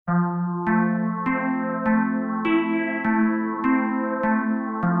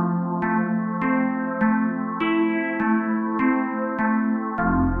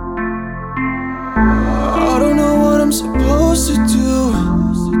I'm supposed to do.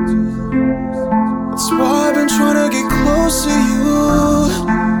 That's why I've been trying to get close to you.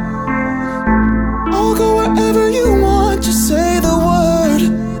 I'll go wherever you want, just say the word.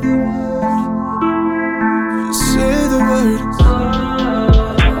 Just say the word.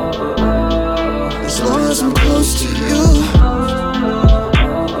 As long as I'm close to you.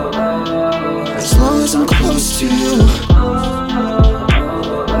 As long as I'm close to you.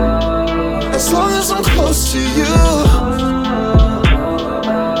 As long as I'm close to you.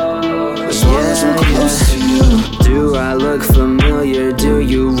 As long as I'm close to you. Do I look familiar? Do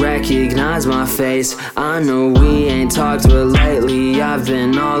you recognize my face? I know we ain't talked, but lately I've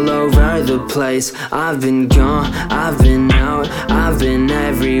been all over the place. I've been gone, I've been out, I've been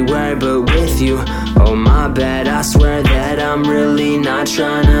everywhere but with you. Oh my bad, I swear that I'm really not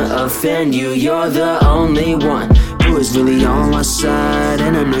trying to offend you. You're the only one who is really on my side,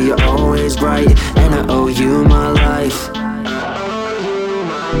 and I know you're always right, and I owe you my life.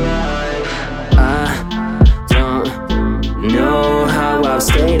 I don't know how I've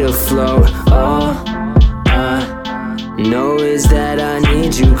stayed afloat. All I know is that I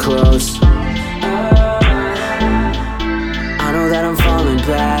need you close. I know that I'm falling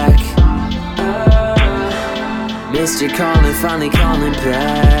back. Missed your calling, finally calling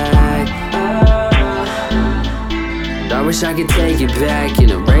back. I wish I could take you back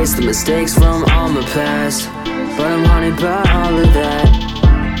and erase the mistakes from all my past, but I'm haunted by all of that.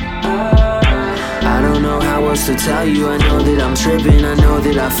 I don't know how else to tell you. I know that I'm tripping, I know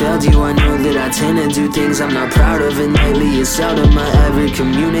that I failed you. I know that I tend to do things I'm not proud of, and lately it's seldom I ever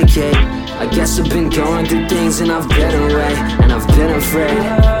communicate. I guess I've been going through things and I've been away, and I've been afraid,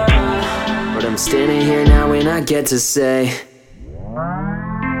 but I'm standing here now and I get to say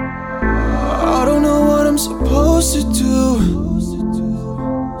I don't know what I'm supposed to do.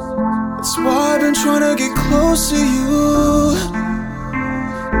 That's why I've been trying to get close to you.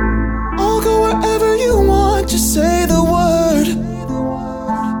 I'll go wherever you want, just say the word.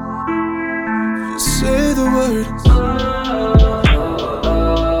 Just say the word.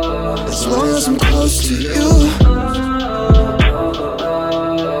 As long as I'm close to you.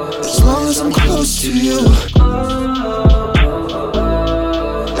 As long as I'm close to you.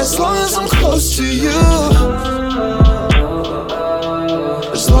 As long as I'm close to you.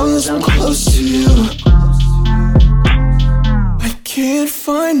 As long as I'm close to you. I can't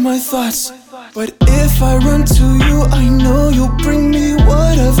find my thoughts, but if I run to you, I know you'll bring me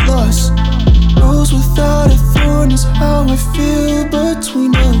what I've lost. Rose without a thorn is how I feel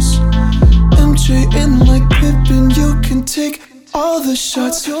between us. MJ in like Pippin, you can take all the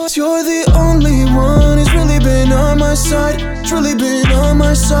shots. You're the only one who's really been on my side. Truly been on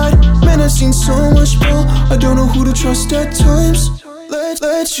my side. Man, I've seen so much bull, I don't know who to trust at times.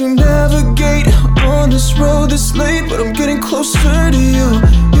 Let you navigate on this road this late, but I'm getting closer to you.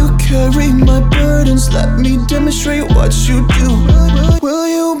 You carry my burdens, let me demonstrate what you do. Will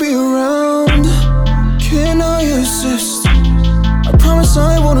you be around? Can I assist? I promise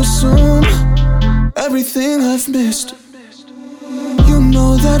I won't assume everything I've missed. You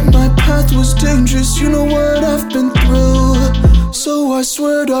know that my path was dangerous, you know what I've been through. So I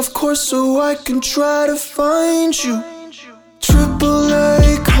swear it off course so I can try to find you.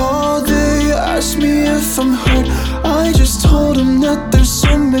 AAA called, they asked me if I'm hurt. I just told them that there's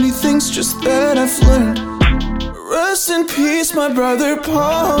so many things just that I've learned. Rest in peace, my brother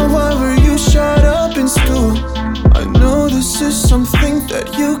Paul, why were you shot up in school? I know this is something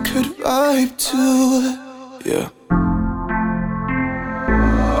that you could vibe to. Yeah.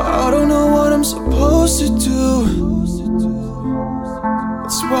 I don't know what I'm supposed to do.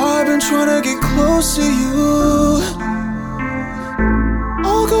 That's why I've been trying to get close to you.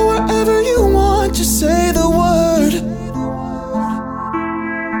 I'll go wherever you want, just say the word.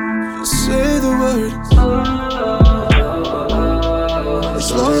 Just say the word.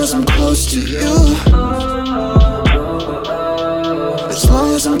 As long as I'm close to you. As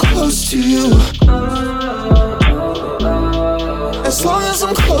long as I'm close to you. As long as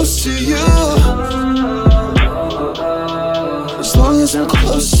I'm close to you. As long as I'm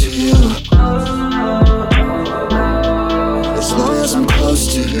close to you. As long as I'm close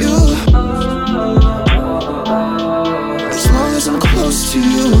to you. As long as I'm close to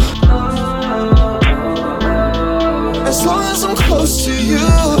you. As long as I'm close to you.